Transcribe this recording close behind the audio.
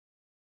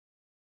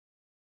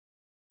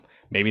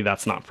maybe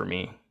that's not for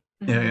me.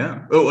 Yeah,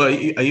 yeah. Oh,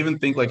 I even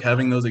think like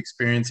having those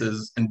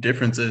experiences and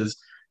differences,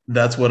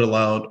 that's what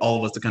allowed all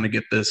of us to kind of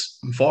get this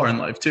far in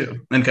life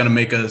too, and kind of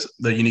make us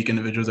the unique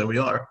individuals that we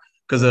are.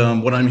 Because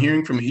what I'm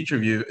hearing from each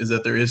of you is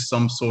that there is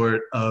some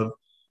sort of,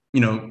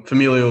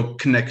 familial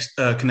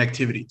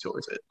connectivity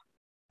towards it.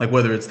 Like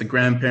whether it's the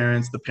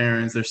grandparents, the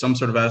parents, there's some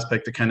sort of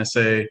aspect to kind of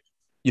say,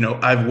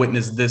 I've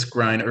witnessed this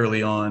grind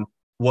early on.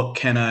 What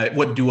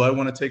do I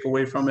want to take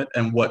away from it,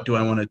 and what do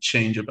I want to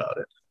change about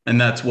it? And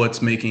that's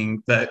what's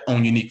making that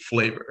own unique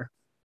flavor.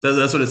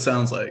 That's what it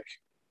sounds like.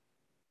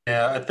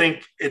 Yeah, I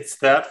think it's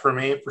that for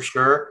me for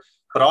sure.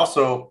 But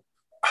also,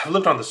 I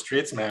lived on the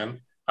streets,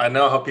 man. I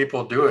know how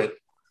people do it.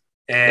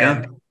 Yeah.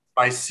 And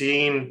by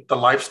seeing the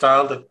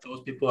lifestyle that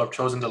those people have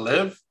chosen to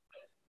live,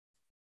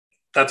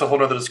 that's a whole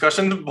nother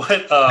discussion.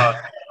 But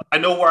I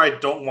know where I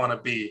don't want to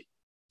be.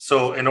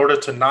 So, in order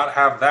to not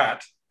have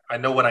that, I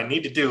know what I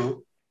need to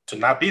do to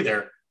not be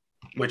there,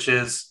 which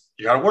is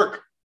you got to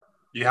work.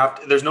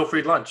 There's no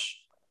free lunch.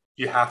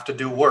 You have to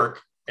do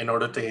work in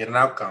order to get an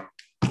outcome.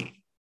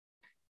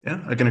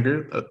 Yeah, I can agree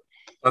with that.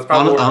 That's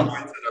probably where the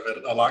mindset of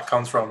it a lot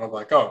comes from. I'm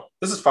like, oh,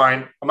 this is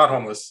fine. I'm not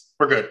homeless.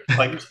 We're good.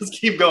 Like, just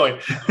keep going.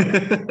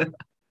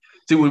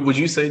 So would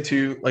you say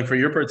too, like for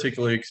your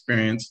particular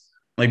experience,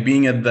 like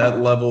being at that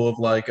level of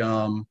like,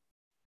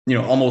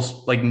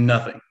 almost like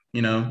nothing,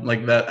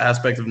 like that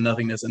aspect of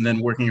nothingness, and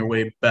then working your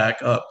way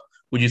back up,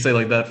 would you say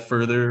like that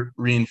further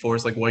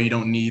reinforced like why you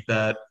don't need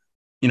that,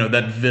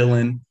 that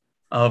villain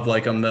of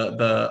like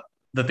the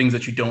things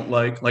that you don't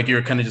like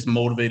you're kind of just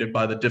motivated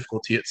by the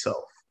difficulty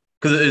itself?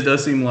 Because it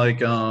does seem like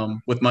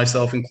with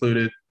myself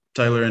included,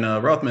 Tyler and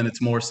Rothman,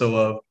 it's more so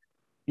of,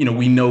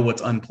 we know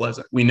what's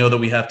unpleasant. We know that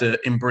we have to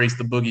embrace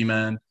the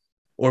boogeyman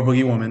or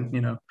boogie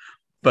woman,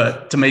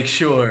 but to make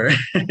sure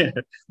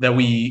that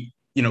we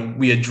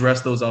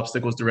address those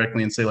obstacles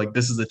directly and say like,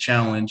 this is a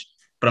challenge,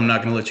 but I'm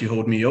not going to let you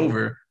hold me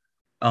over.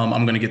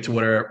 I'm going to get to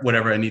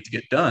whatever I need to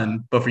get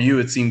done. But for you,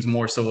 it seems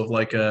more so of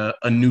like a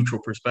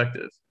neutral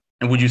perspective.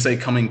 And would you say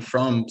coming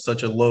from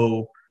such a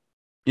low,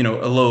 a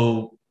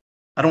low,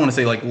 I don't want to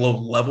say like low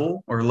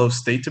level or low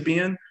state to be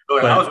in, Oh,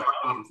 yeah, I was but rock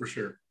bottom for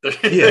sure.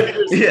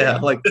 yeah,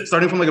 like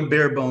starting from like a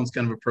bare bones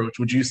kind of approach,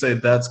 would you say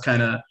that's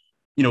kind of,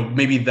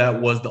 maybe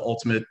that was the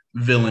ultimate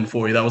villain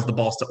for you? That was the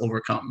boss to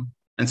overcome.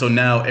 And so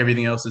now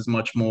everything else is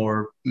much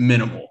more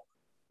minimal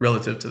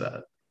relative to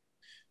that.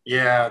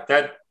 Yeah,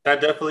 that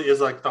definitely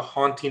is like the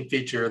haunting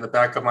feature in the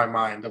back of my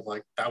mind of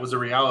like that was a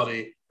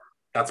reality.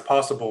 That's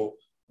possible.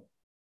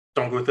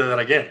 Don't go through that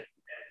again.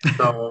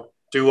 So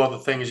do all the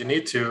things you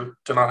need to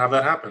not have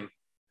that happen.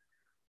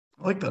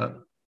 I like that.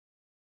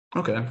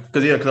 Okay.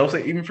 Because I would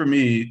say, even for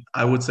me,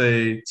 I would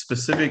say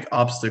specific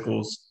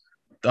obstacles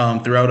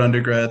throughout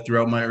undergrad,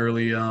 throughout my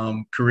early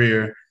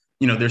career,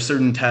 there's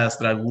certain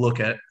tasks that I look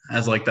at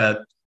as like that,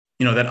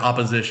 that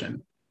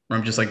opposition where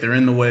I'm just like, they're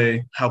in the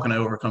way. How can I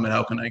overcome it?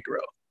 How can I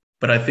grow?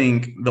 But I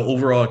think the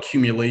overall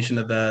accumulation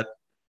of that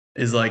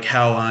is like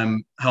how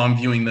I'm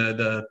viewing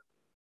the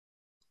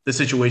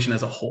situation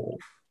as a whole,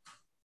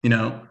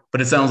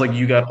 But it sounds like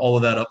you got all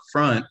of that up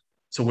front,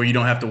 so where you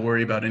don't have to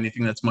worry about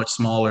anything that's much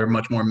smaller,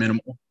 much more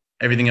minimal.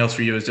 Everything else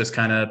for you is just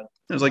kind of,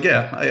 it was like,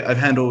 yeah, I've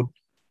handled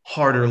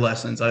harder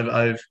lessons.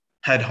 I've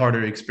had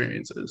harder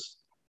experiences.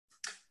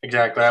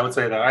 Exactly. I would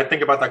say that. I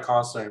think about that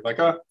constantly. Like,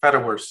 oh, I've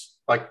had it worse.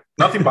 Like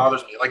nothing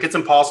bothers me. Like it's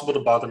impossible to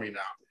bother me now.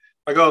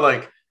 I go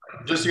like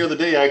just the other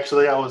day,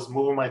 actually, I was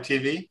moving my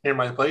TV in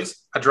my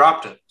place. I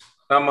dropped it.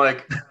 And I'm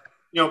like,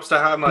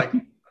 I'm like,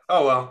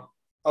 oh well,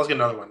 I'll get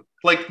another one.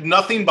 Like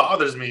nothing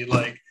bothers me.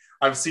 Like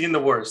I've seen the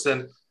worst.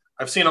 And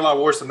I've seen a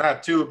lot worse than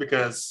that too,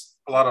 because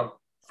a lot of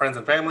friends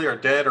and family are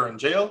dead or in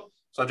jail.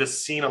 So I've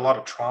just seen a lot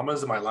of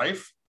traumas in my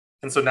life.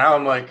 And so now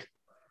I'm like,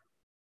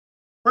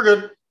 we're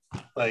good.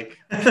 Like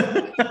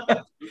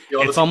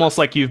It's almost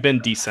like you've been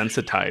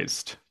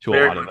desensitized to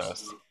a lot of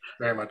this. So,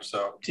 very much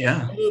so.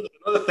 Yeah.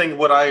 Another thing,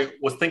 what I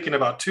was thinking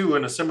about too,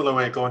 in a similar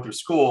way, going through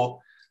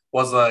school,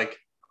 was like,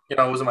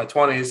 I was in my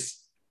 20s,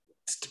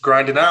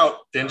 grinding out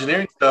the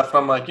engineering stuff. And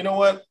I'm like, you know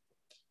what?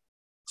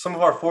 Some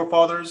of our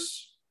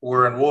forefathers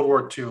were in World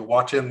War II,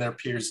 watching their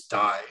peers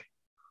die.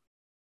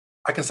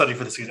 I can study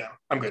for this exam.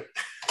 I'm good.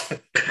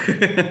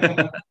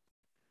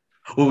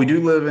 Well, we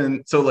do live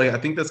in, so like I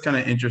think that's kind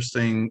of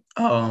interesting.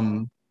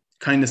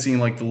 Kind of seeing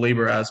like the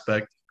labor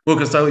aspect. Well,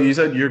 because Tyler, you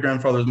said your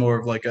grandfather is more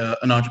of like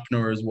an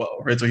entrepreneur as well,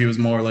 right? So he was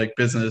more like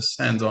business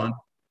hands-on.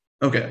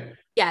 Okay.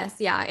 Yes,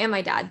 yeah, and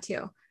my dad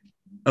too.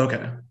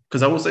 Okay.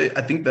 Because I will say,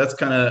 I think that's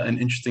kind of an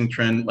interesting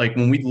trend. Like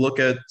when we look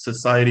at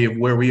society of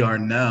where we are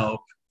now,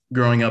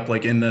 growing up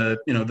like in the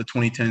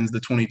 2010s, the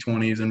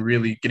 2020s, and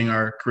really getting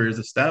our careers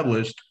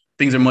established,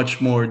 things are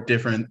much more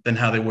different than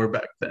how they were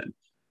back then.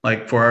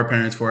 Like for our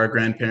parents, for our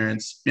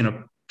grandparents,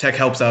 tech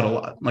helps out a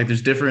lot. Like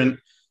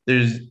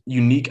there's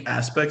unique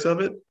aspects of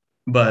it,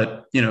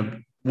 but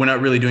we're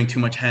not really doing too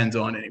much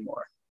hands-on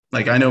anymore.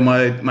 Like I know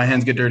my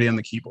hands get dirty on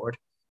the keyboard.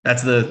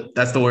 That's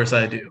the worst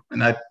I do,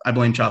 and I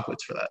blame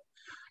chocolates for that.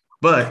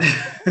 But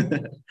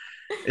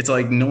it's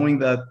like knowing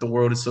that the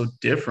world is so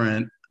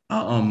different.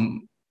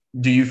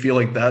 do you feel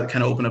like that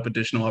kind of opened up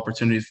additional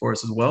opportunities for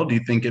us as well? Do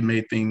you think it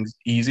made things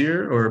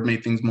easier or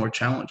made things more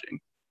challenging,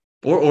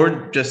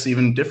 or just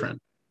even different?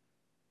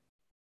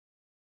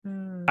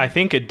 I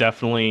think it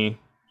definitely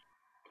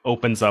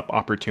opens up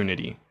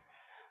opportunity.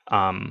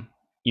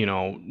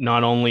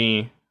 Not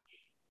only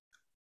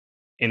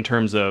in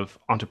terms of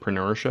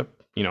entrepreneurship,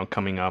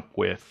 coming up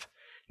with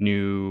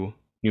new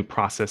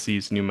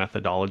processes, new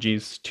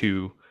methodologies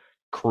to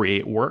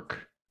create work,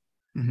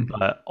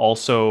 but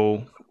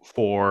also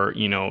for,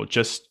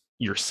 just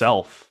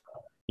yourself,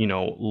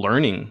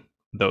 learning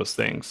those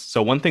things.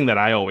 So one thing that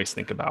I always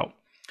think about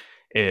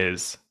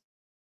is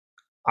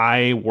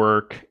I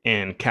work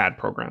in CAD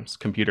programs,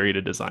 computer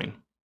aided design.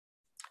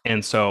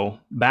 And so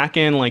back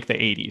in like the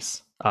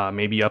 80s,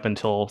 maybe up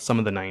until some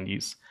of the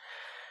 90s,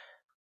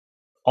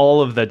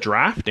 all of the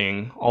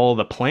drafting, all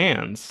the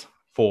plans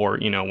for,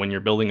 when you're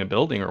building a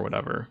building or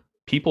whatever,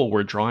 people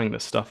were drawing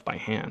this stuff by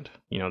hand.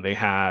 They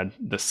had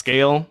the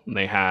scale,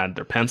 they had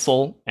their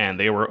pencil, and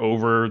they were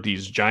over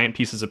these giant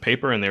pieces of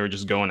paper and they were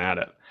just going at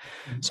it.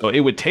 So it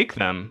would take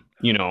them,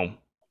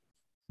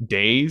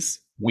 days,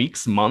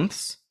 weeks,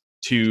 months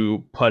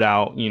to put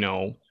out,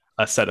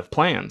 a set of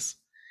plans.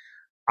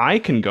 I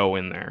can go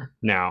in there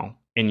now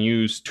and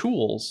use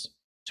tools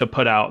to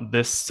put out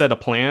this set of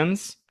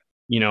plans,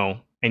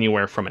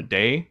 anywhere from a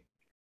day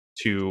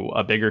to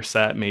a bigger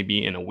set,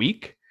 maybe in a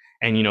week.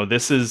 And,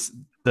 this is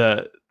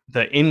the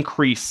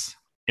increase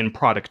in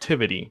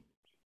productivity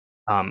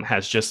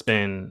has just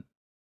been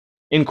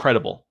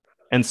incredible.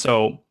 And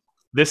so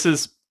this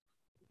is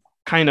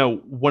kind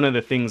of one of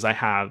the things I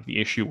have the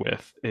issue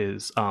with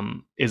is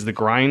the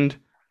grind.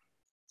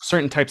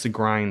 Certain types of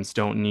grinds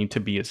don't need to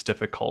be as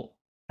difficult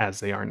as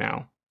they are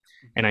now.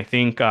 And I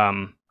think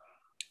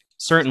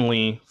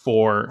certainly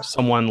for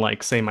someone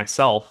like, say,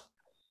 myself,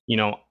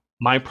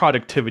 my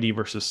productivity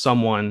versus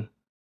someone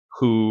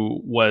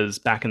who was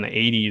back in the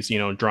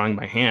 80s, drawing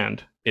by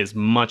hand is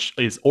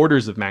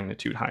orders of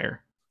magnitude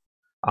higher.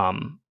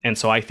 And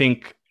so I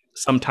think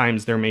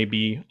sometimes there may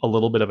be a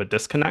little bit of a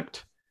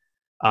disconnect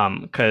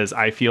because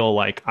I feel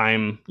like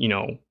I'm,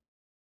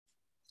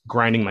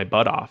 grinding my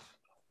butt off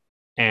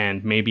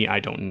and maybe I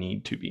don't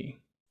need to be.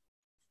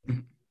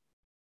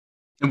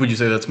 And would you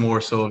say that's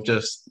more so of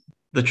just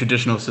the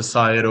traditional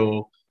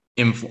societal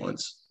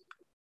influence?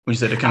 Would you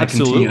say to kind of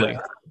Absolutely.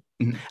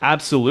 continue?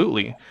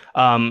 Absolutely.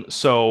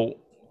 So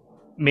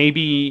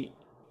maybe,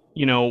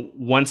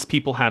 once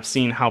people have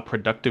seen how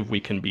productive we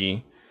can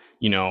be,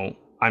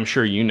 I'm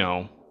sure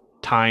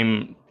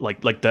time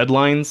like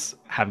deadlines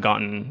have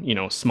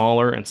gotten,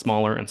 smaller and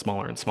smaller and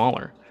smaller and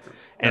smaller.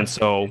 And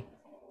so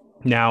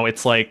now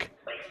it's like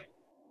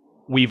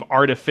we've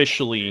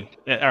artificially,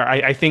 or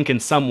I think in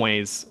some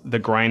ways the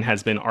grind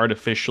has been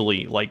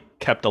artificially like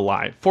kept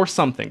alive for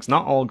some things,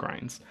 not all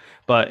grinds,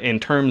 but in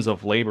terms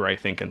of labor, I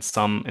think in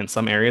some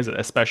areas,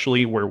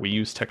 especially where we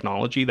use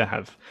technology that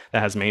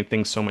has made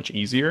things so much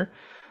easier,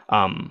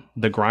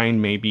 the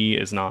grind maybe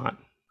is not.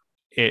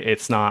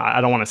 It's not. I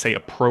don't want to say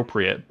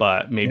appropriate,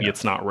 but maybe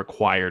it's not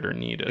required or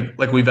needed.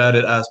 Like we've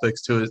added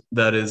aspects to it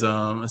that is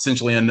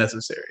essentially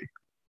unnecessary.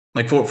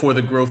 Like for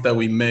the growth that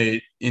we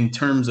made in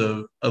terms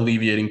of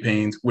alleviating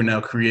pains, we're now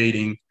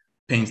creating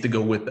pains to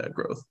go with that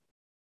growth.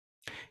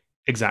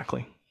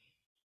 Exactly.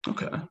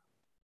 Okay,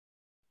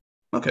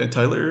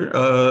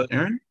 Tyler,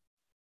 Aaron?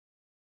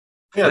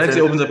 Yeah, that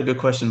actually opens up a good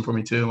question for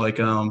me too. Like,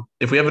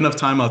 if we have enough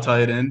time, I'll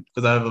tie it in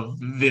because I have a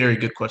very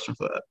good question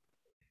for that.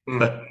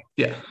 But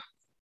yeah.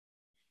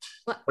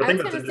 Well, I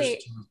was going to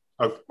say,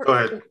 go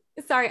ahead.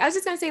 Sorry, I was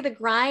just going to say the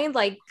grind,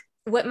 like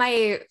what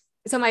my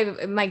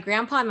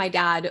grandpa and my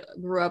dad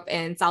grew up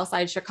in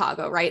Southside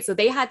Chicago, right? So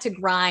they had to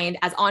grind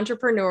as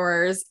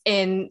entrepreneurs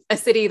in a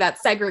city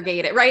that's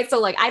segregated, right? So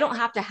like I don't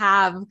have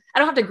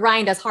to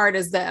grind as hard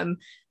as them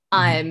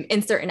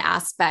in certain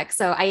aspects.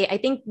 So I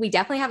think we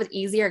definitely have it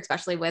easier,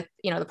 especially with,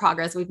 the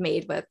progress we've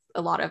made with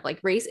a lot of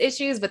like race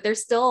issues, but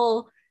there's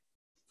still,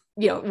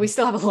 we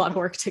still have a lot of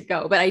work to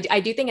go. But I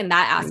do think in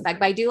that aspect,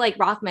 but I do like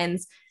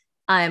Rothman's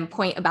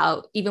point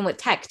about even with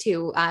tech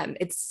too,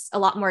 it's a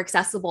lot more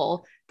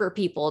accessible for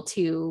people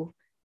to,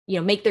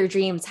 make their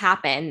dreams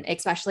happen,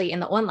 especially in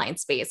the online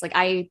space. Like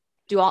I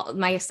do all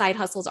my side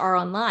hustles are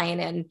online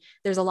and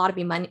there's a lot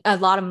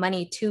of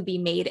money to be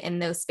made in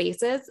those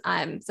spaces.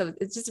 So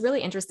it's just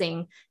really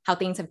interesting how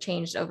things have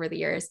changed over the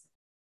years.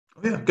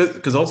 Yeah,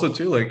 because also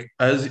too, like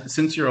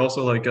since you're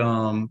also like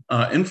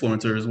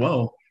influencer as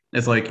well,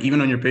 it's like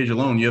even on your page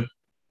alone, you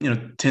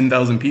have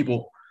 10,000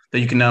 people that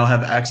you can now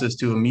have access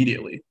to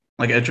immediately,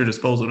 like at your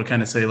disposal to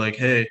kind of say like,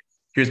 hey,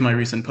 here's my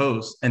recent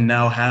post, and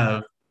now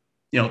have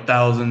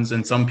thousands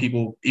and some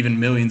people even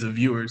millions of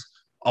viewers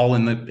all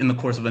in the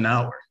course of an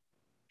hour,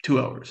 2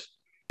 hours,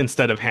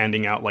 instead of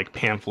handing out like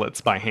pamphlets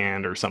by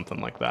hand or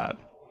something like that.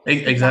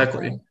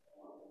 Exactly.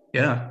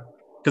 Yeah,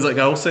 because like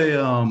I will say,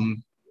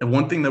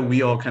 one thing that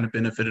we all kind of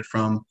benefited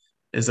from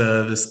is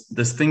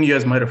this thing you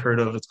guys might have heard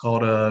of. It's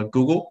called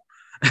Google.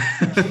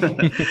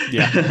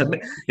 Yeah,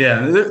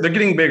 they're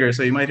getting bigger,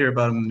 so you might hear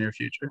about them in the near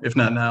future, if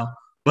not now.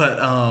 But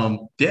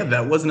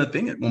that wasn't a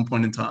thing at one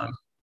point in time.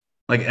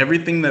 Like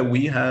everything that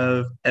we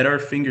have at our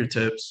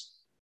fingertips,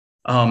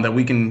 that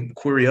we can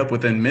query up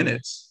within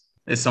minutes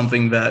is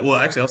something that, well,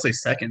 actually, I'll say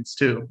seconds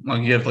too.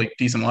 Like you have like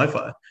decent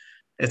Wi-Fi.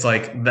 It's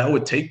like that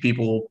would take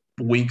people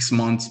weeks,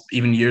 months,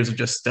 even years of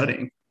just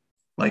studying,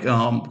 like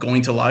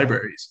going to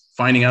libraries,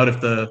 finding out if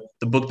the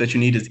book that you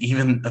need is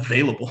even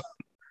available,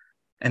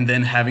 and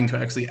then having to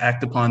actually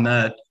act upon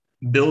that,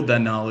 build that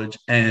knowledge.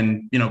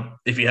 And,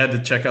 if you had to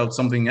check out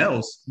something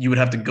else, you would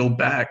have to go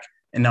back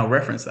and now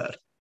reference that.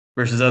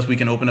 Versus us, we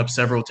can open up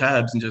several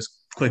tabs and just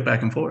click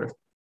back and forth.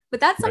 But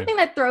that's Right. something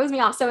that throws me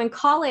off. So in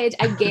college,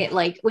 I get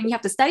like when you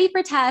have to study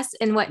for tests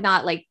and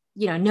whatnot, like,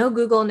 no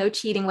Google, no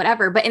cheating,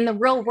 whatever. But in the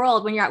real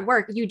world, when you're at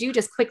work, you do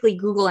just quickly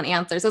Google an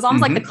answer. So it's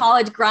almost like the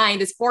college grind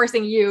is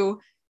forcing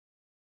you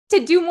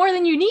to do more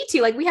than you need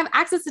to. Like we have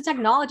access to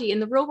technology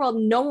in the real world.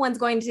 No one's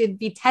going to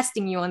be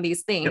testing you on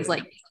these things. Yep.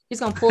 Like you're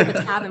just going to pull up a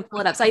tab and pull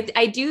it up. So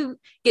I do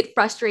get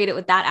frustrated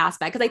with that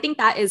aspect because I think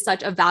that is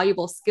such a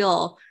valuable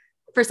skill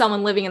for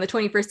someone living in the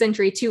 21st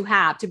century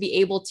to be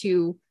able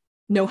to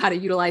know how to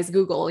utilize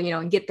Google,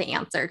 and get the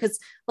answer. Because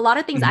a lot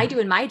of things I do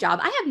in my job,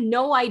 I have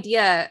no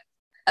idea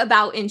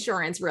about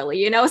insurance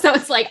really, so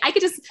it's like I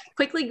could just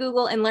quickly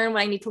Google and learn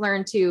what I need to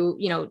learn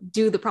to,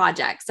 do the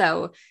project.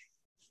 So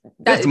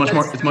it's much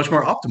more optimal. It's much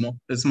more optimal.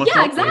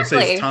 Exactly. It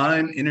saves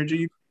time,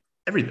 energy,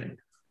 everything.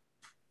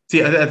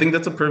 See, I think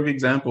that's a perfect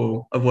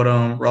example of what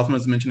Rothman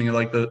was mentioning,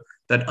 like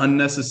that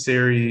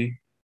unnecessary,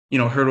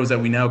 hurdles that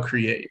we now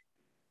create.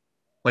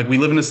 Like we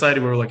live in a society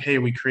where we're like, hey,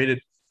 we created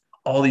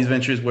all these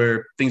ventures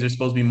where things are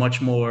supposed to be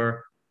much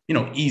more,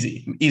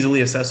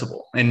 easily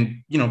accessible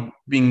and,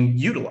 being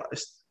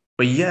utilized.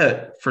 But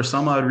yet, for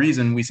some odd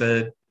reason, we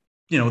said,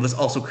 let's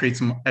also create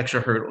some extra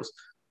hurdles.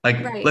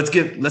 Like Right. let's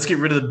get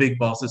rid of the big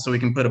bosses so we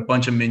can put a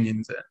bunch of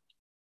minions in.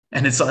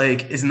 And it's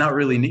like it's not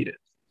really needed.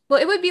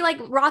 Well, it would be like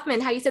Rothman,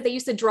 how you said they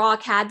used to draw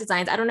CAD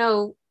designs. I don't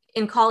know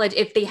in college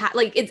if they had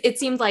like it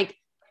seems like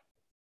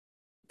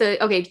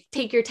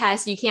take your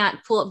test, you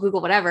can't pull up Google,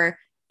 whatever.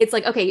 It's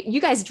like, okay,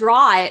 you guys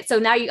draw it. So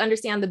now you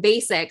understand the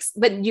basics,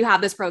 but you have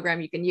this program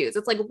you can use.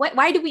 It's like,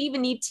 why do we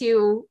even need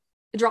to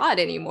draw it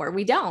anymore?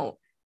 We don't.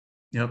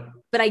 Yep.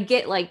 But I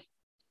get like,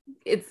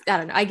 I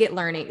don't know. I get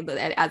learning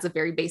as a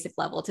very basic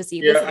level to see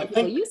Yeah, this is what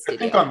people used to I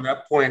think do. on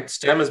that point,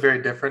 STEM is very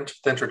different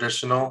than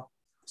traditional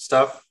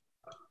stuff.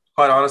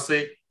 Quite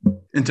honestly,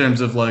 In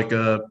terms of like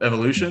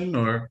evolution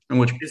or in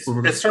which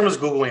it's terms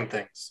of Googling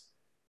things.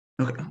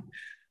 Okay.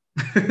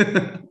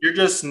 You're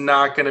just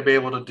not going to be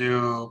able to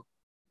do,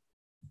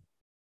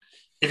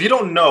 if you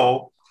don't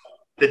know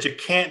that you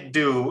can't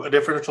do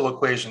differential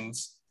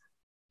equations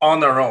on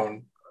their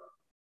own,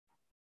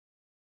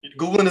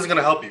 Googling isn't going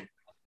to help you.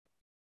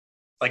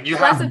 Like you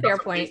have That's a fair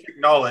point.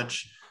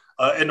 knowledge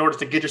in order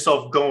to get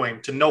yourself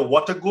going, to know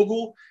what to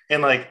Google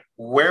and like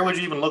where would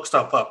you even look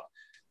stuff up.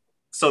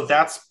 So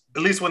that's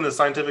at least when the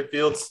scientific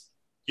fields,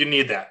 you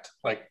need that.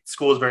 Like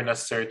school is very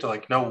necessary to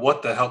like know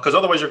what the hell, because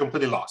otherwise you're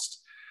completely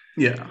lost.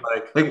 Yeah.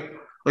 Like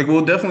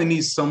we'll definitely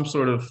need some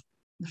sort of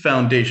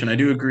foundation. I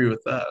do agree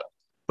with that.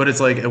 But it's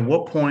like at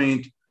what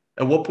point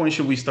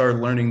should we start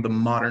learning the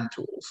modern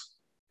tools?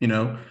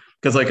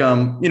 Because like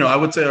I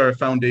would say our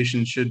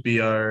foundation should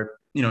be our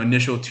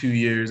initial 2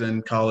 years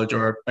in college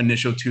or our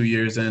initial 2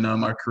 years in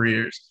our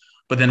careers.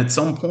 But then at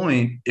some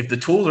point, if the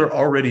tools are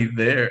already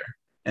there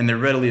and they're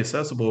readily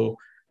accessible,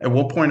 at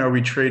what point are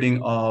we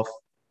trading off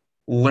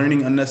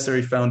learning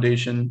unnecessary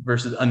foundation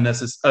versus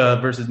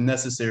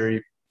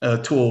necessary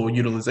tool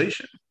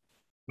utilization?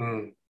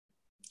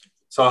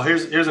 So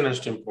here's an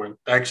interesting point.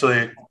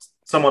 Actually,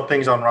 somewhat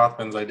things on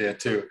Rothman's idea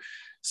too.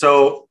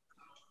 So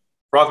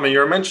Rothman,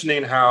 you're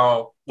mentioning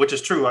how, which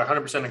is true, I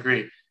 100%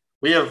 agree.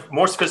 We have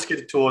more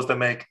sophisticated tools that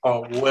make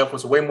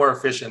us way more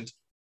efficient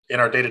in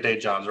our day-to-day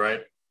jobs,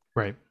 right?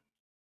 Right.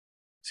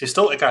 So you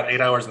still got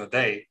 8 hours in a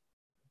day.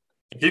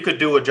 If you could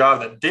do a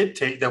job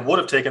that would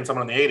have taken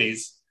someone in the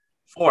 80s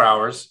 4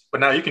 hours,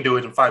 but now you can do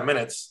it in 5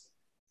 minutes,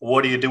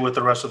 what do you do with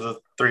the rest of the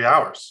 3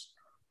 hours?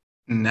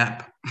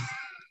 Nap.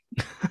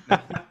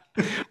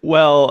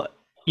 Well,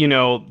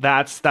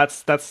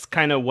 that's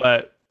kind of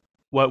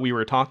what we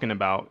were talking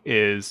about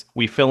is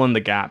we fill in the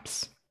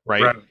gaps,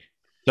 right?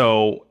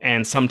 So,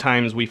 and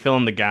sometimes we fill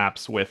in the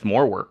gaps with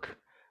more work.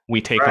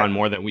 We take on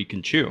more than we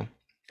can chew.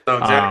 So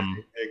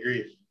exactly, I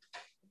agree.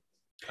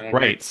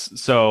 Right.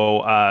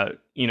 So,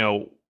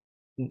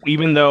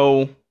 even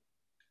though,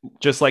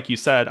 just like you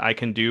said, I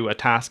can do a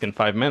task in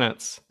 5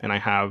 minutes and I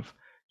have,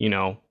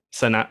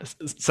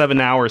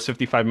 7 hours,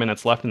 55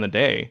 minutes left in the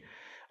day.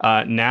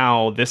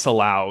 Now this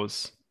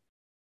allows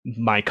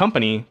my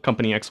company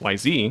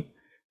XYZ,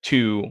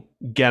 to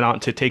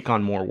take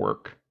on more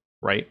work.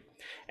 Right.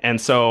 And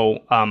so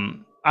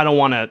I don't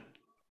want to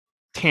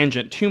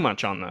tangent too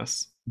much on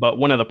this, but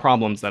one of the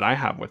problems that I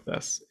have with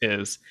this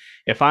is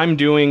if I'm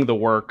doing the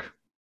work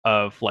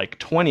of like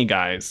 20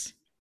 guys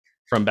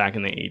from back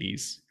in the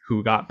 80s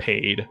who got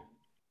paid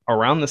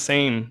around the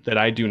same that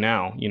I do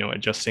now,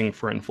 adjusting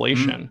for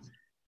inflation,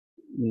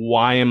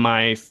 why am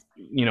I,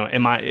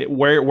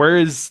 where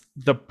is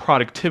the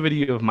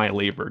productivity of my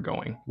labor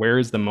going? Where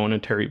is the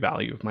monetary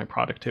value of my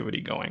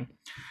productivity going?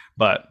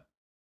 but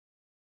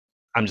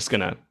I'm just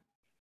gonna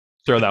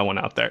throw that one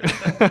out there.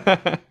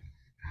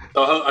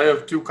 So I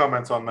have two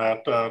comments on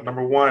that.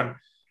 Number one,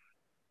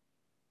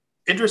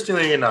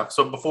 interestingly enough,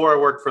 so before I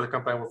worked for the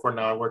company I work for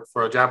now, I worked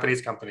for a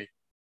Japanese company.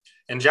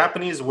 And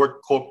Japanese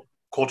work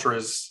culture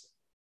is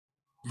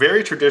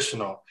very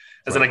traditional.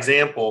 As an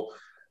example,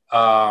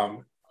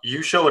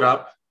 you showed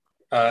up.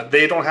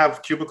 They don't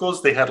have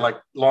cubicles. They had like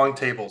long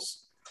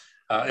tables.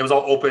 It was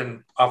all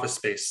open office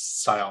space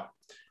style.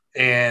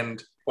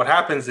 And what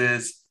happens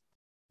is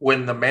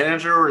when the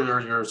manager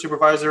or your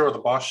supervisor or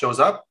the boss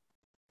shows up,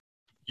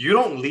 you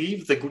don't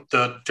leave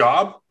the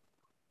job.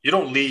 You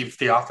don't leave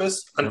the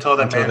office until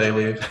they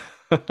leave.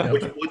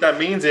 What that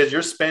means is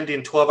you're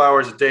spending 12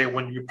 hours a day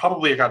when you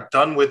probably got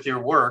done with your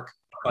work,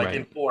 like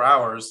in 4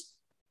 hours,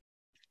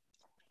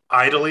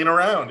 idling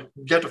around.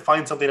 You have to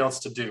find something else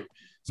to do.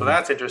 So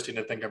that's interesting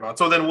to think about.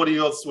 So then what do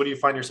you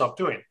find yourself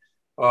doing?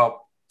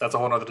 Well, that's a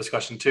whole other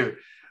discussion too.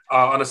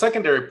 On a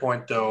secondary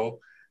point though,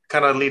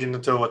 kind of leading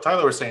into what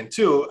Tyler was saying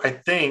too, I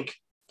think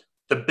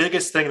the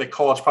biggest thing that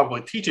college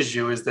probably teaches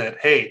you is that,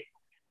 hey,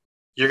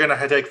 you're going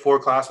to take 4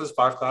 classes,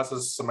 5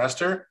 classes a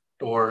semester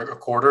or a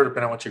quarter,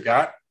 depending on what you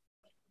got.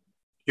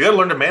 You got to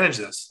learn to manage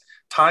this.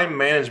 Time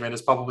management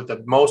is probably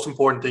the most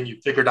important thing you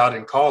figured out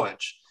in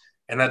college.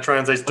 And that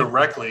translates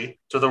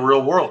directly to the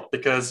real world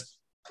because,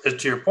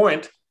 to your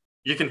point,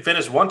 you can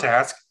finish one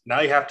task.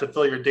 Now you have to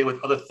fill your day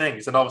with other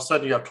things. And all of a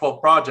sudden you have 12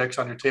 projects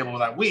on your table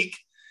that week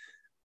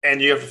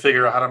and you have to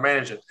figure out how to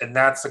manage it. And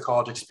that's the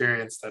college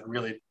experience that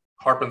really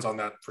harpens on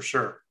that for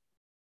sure.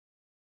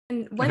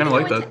 And one thing I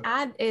want to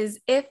add is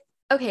if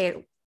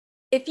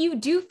you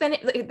do finish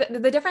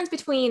the difference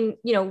between,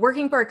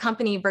 working for a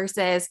company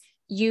versus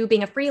you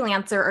being a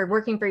freelancer or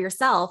working for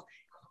yourself.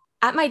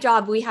 At my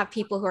job, we have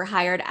people who are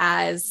hired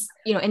as,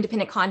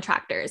 independent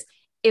contractors.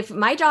 If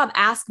my job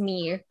asked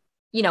me,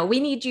 we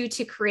need you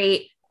to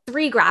create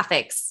 3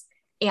 graphics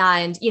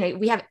and,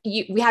 we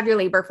have your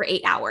labor for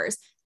 8 hours.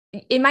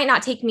 It might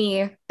not take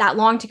me that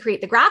long to create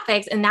the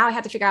graphics. And now I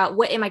have to figure out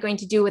what am I going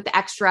to do with the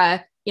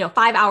extra,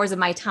 5 hours of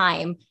my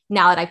time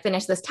now that I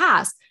finished this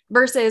task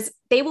versus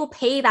they will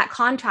pay that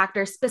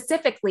contractor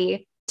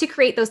specifically to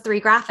create those 3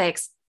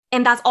 graphics.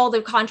 And that's all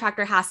the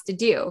contractor has to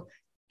do.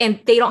 And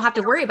they don't have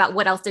to worry about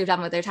what else they've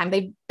done with their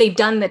time. They've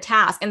done the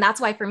task. And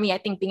that's why for me, I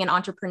think being an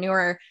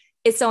entrepreneur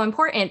is so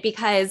important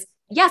because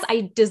yes,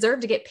 I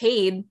deserve to get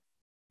paid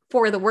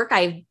for the work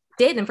I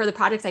did and for the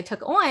projects I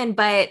took on.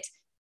 But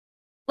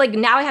like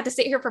now I have to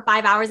sit here for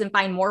 5 hours and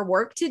find more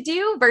work to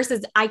do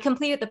versus I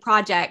completed the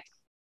project.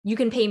 You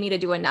can pay me to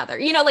do another,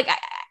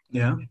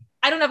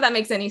 I don't know if that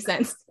makes any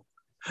sense.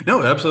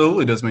 No, it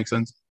absolutely does make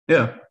sense.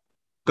 Yeah.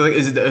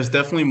 It's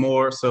definitely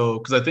more so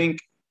because I think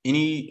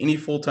any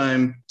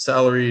full-time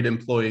salaried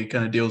employee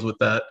kind of deals with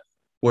that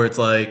where it's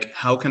like,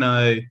 how can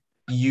I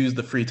use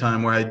the free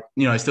time where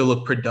I still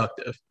look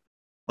productive?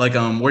 Like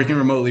working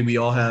remotely, we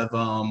all have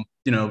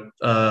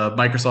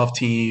Microsoft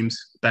Teams.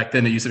 Back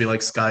then it used to be like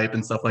Skype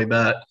and stuff like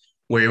that,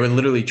 where it would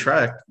literally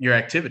track your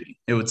activity.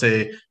 It would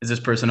say, is this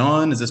person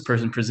on? Is this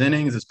person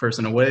presenting? Is this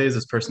person away? Is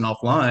this person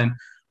offline?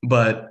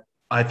 But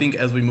I think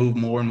as we move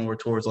more and more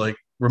towards like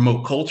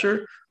remote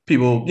culture,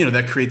 people,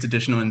 that creates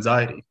additional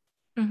anxiety.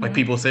 Mm-hmm. Like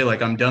people say,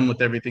 like, I'm done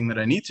with everything that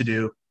I need to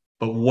do,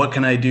 but what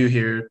can I do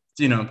here,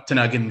 to not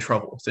get in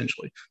trouble,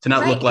 essentially, to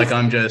not look like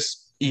I'm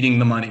just eating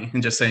the money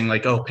and just saying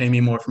like, oh, pay me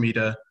more for me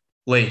to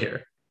lay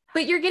here.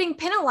 But you're getting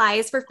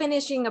penalized for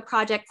finishing a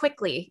project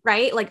quickly,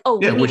 right? Like, oh,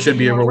 yeah, which should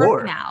be a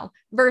reward now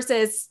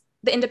versus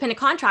the independent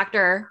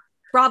contractor.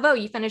 Bravo,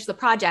 you finished the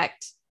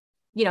project.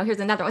 Here's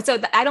another one. So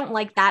I don't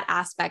like that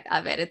aspect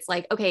of it. It's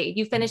like, okay,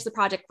 you finished the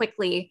project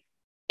quickly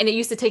and it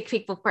used to take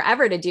people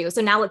forever to do.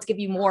 So now let's give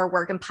you more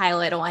work and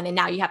pile it on. And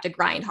now you have to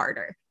grind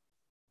harder.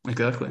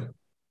 Exactly.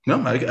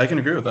 No, I can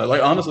agree with that.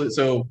 Like, honestly,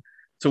 so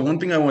one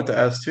thing I want to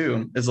ask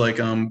too is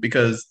like,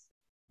 because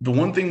the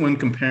one thing when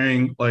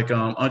comparing like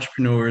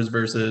entrepreneurs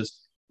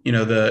versus,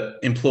 the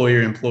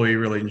employer-employee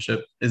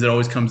relationship is it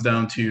always comes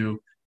down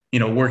to,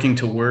 working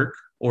to work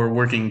or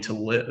working to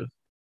live.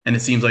 And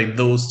it seems like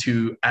those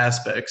two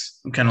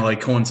aspects kind of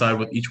like coincide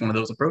with each one of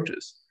those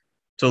approaches.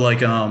 So like,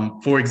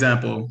 for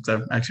example,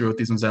 because I actually wrote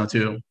these ones down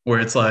too, where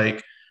it's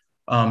like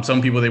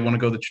some people, they want to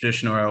go the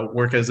traditional route,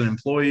 work as an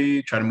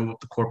employee, try to move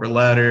up the corporate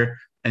ladder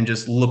and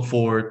just look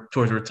forward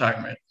towards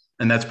retirement.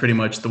 And that's pretty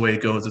much the way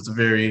it goes. It's a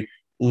very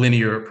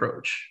linear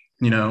approach,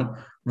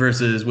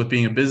 versus with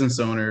being a business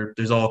owner,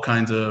 there's all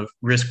kinds of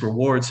risk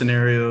reward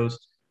scenarios.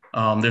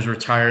 There's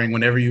retiring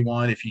whenever you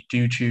want, if you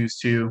do choose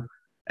to.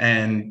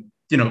 And,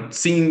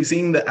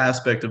 seeing the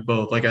aspect of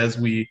both, like as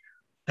we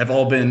have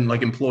all been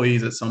like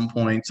employees at some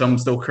point, some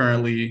still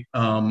currently,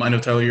 I know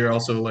Tyler, you're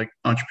also like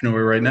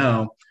entrepreneur right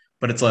now,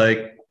 but it's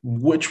like,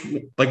 which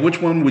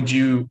one would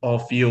you all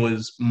feel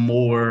is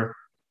more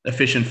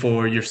efficient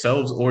for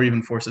yourselves or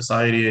even for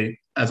society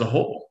as a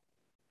whole?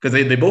 Because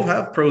they both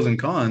have pros and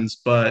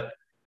cons, but,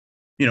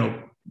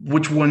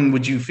 which one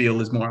would you feel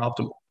is more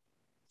optimal?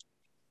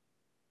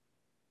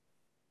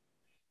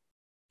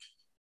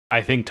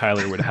 I think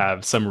Tyler would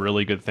have some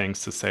really good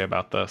things to say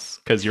about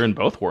this because you're in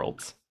both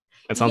worlds.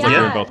 It sounds like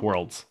you're in both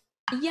worlds.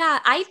 Yeah,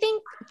 I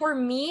think for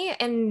me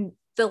and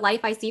the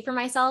life I see for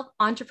myself,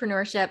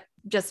 entrepreneurship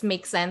just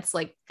makes sense.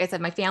 Like I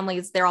said, my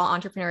family's, they're all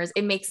entrepreneurs.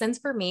 It makes sense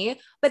for me.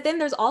 But then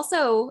there's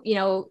also,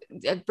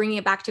 bringing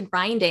it back to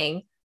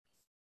grinding.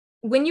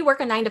 When you work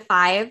a 9 to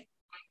 5,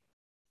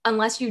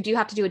 unless you do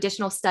have to do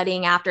additional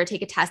studying after,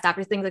 take a test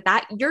after, things like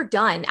that, you're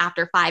done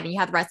after 5 and you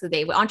have the rest of the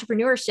day. With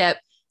entrepreneurship,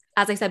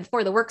 as I said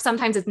before, the work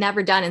sometimes is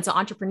never done. And so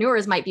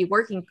entrepreneurs might be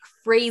working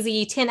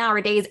crazy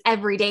 10-hour days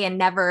every day and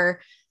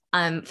never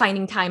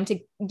finding time to,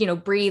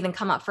 breathe and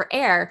come up for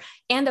air.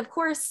 And of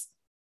course,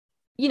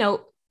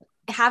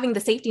 having the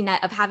safety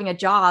net of having a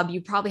job,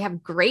 you probably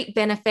have great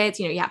benefits,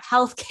 you have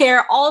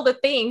healthcare, all the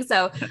things.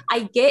 So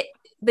I get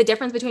the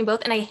difference between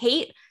both. And I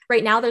hate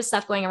right now there's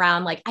stuff going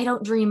around like, I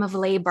don't dream of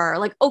labor.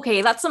 Like,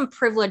 okay, that's some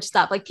privileged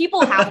stuff. Like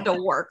people have to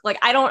work. Like,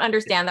 I don't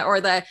understand that.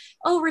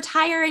 Or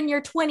retire in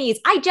your 20s.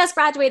 I just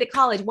graduated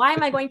college. Why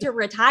am I going to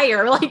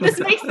retire? Like this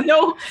makes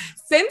no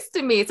sense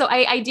to me. So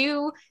I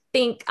do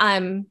think,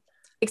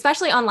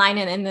 especially online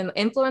and in the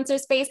influencer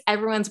space,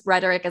 everyone's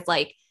rhetoric is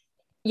like,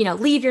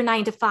 leave your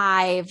 9 to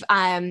 5,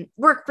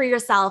 work for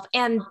yourself.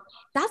 And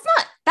that's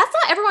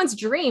not everyone's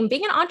dream.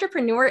 Being an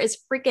entrepreneur is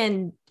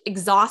freaking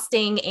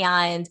exhausting,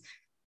 and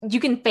you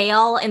can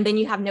fail and then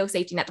you have no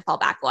safety net to fall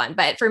back on.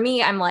 But for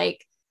me, I'm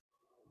like,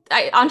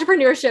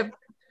 entrepreneurship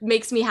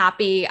makes me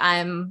happy.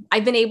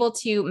 I've been able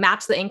to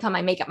match the income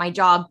I make at my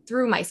job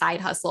through my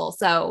side hustle.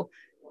 So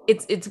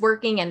it's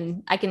working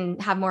and I can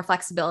have more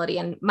flexibility.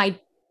 And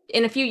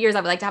in a few years,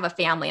 I would like to have a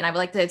family and I would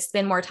like to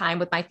spend more time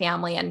with my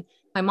family. And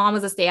my mom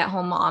was a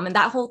stay-at-home mom, and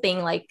that whole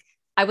thing, like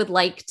I would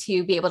like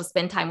to be able to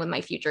spend time with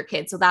my future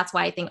kids. So that's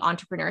why I think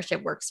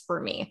entrepreneurship works for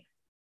me.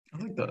 I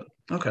like that.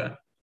 Okay.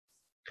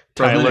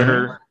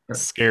 Tyler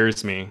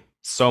scares me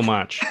so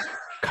much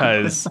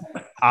because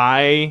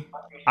I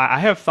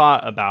have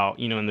thought about,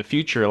 in the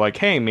future, like,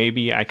 hey,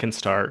 maybe I can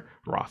start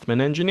Rothman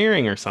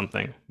Engineering or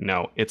something.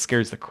 No, it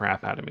scares the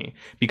crap out of me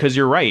because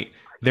you're right.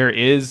 There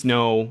is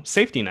no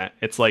safety net.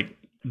 It's like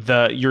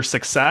your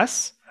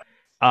success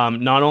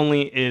not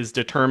only is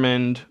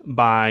determined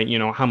by,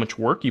 how much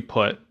work you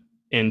put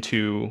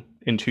into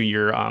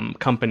your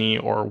company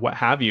or what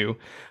have you,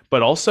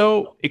 but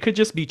also it could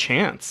just be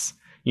chance.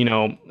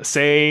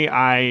 Say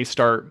I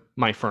start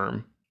my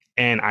firm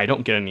and I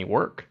don't get any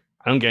work.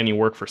 I don't get any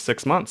work for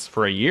 6 months,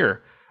 for a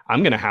year.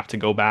 I'm going to have to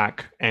go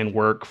back and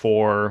work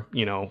for,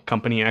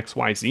 company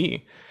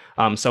XYZ.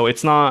 So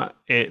it's not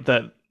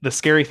the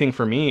scary thing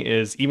for me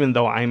is even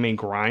though I may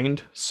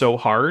grind so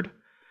hard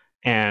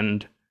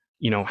and,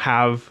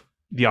 have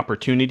the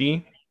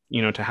opportunity,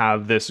 to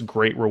have this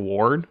great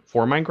reward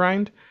for my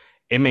grind,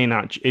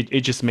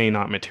 it just may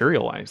not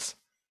materialize.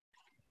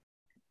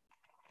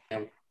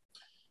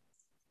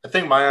 I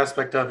think my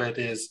aspect of it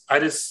is I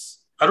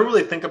don't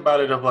really think about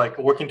it of like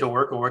working to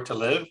work or work to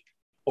live,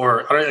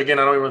 or I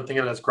don't even think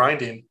of it as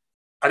grinding.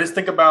 I just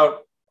think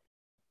about,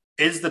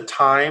 is the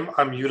time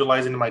I'm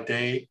utilizing in my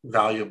day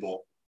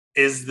valuable?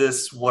 Is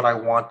this what I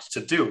want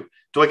to do?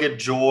 Do I get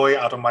joy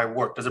out of my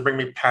work? Does it bring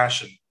me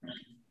passion?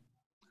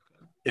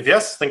 If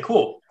yes, then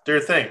cool, do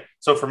your thing.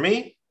 So for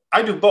me,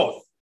 I do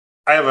both.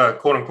 I have a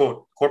quote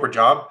unquote corporate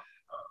job,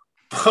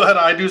 but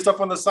I do stuff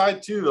on the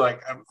side too.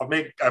 Like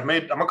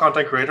I'm a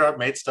content creator. I've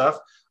made stuff.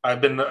 I've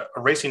been a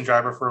racing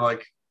driver for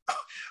like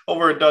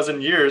over a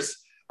dozen years.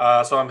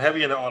 So I'm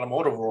heavy in the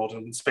automotive world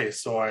and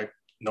space. So I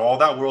know all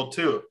that world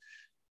too.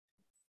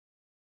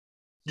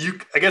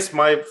 I guess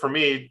for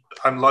me,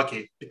 I'm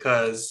lucky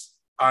because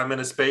I'm in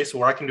a space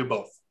where I can do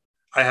both.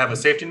 I have a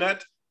safety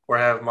net where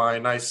I have my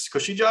nice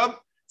cushy job.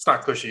 It's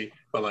not cushy,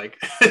 but like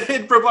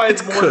it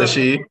provides more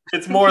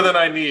it's more than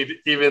I need,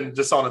 even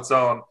just on its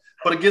own.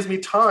 But it gives me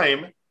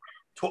time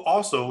to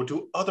also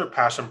do other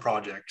passion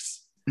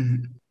projects.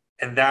 Mm-hmm.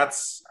 And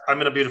I'm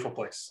in a beautiful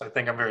place. I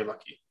think I'm very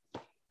lucky.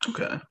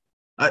 Okay.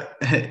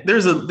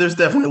 There's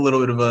definitely a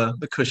little bit of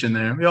the cushion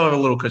there. We all have a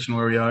little cushion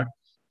where we are.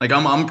 Like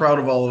I'm proud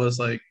of all of us,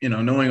 like,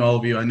 knowing all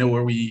of you, I know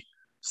where we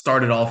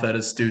started off at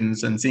as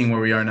students and seeing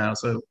where we are now.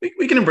 So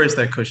we can embrace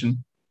that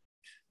cushion.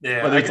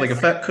 Yeah. Whether it's like a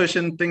fat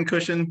cushion, thin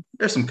cushion,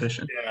 there's some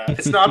cushion. Yeah.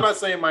 I'm not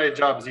saying my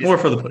job is easy. More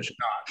for the push.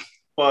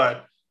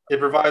 But it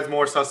provides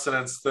more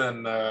sustenance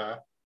than I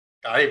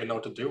even know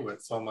what to do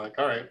with. So I'm like,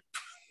 all right,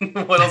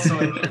 what else do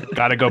I do?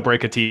 Gotta go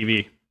break a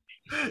TV.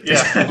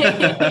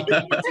 Yeah.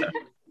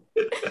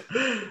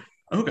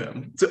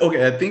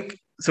 Okay. I think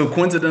so.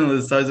 Coincidentally,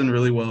 this ties in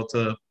really well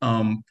to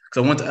because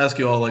I want to ask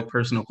you all like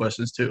personal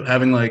questions too.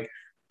 Having like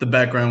the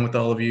background with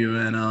all of you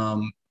and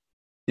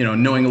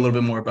knowing a little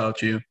bit more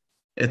about you,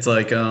 it's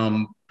like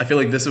I feel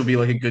like this would be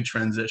like a good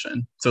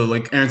transition. So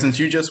like Aaron, since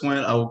you just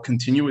went, I will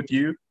continue with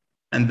you,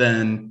 and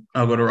then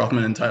I'll go to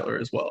Rothman and Tyler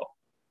as well.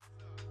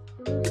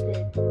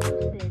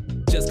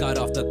 Just got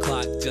off the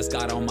clock, just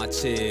got on my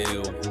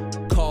chill.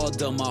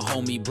 Called on my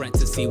homie Brent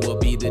to see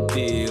what be the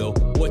deal.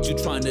 What you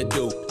trying to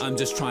do? I'm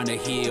just trying to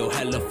heal.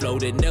 Hella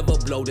floated, never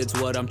bloated's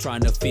what I'm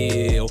trying to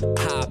feel.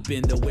 Hop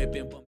in the whip and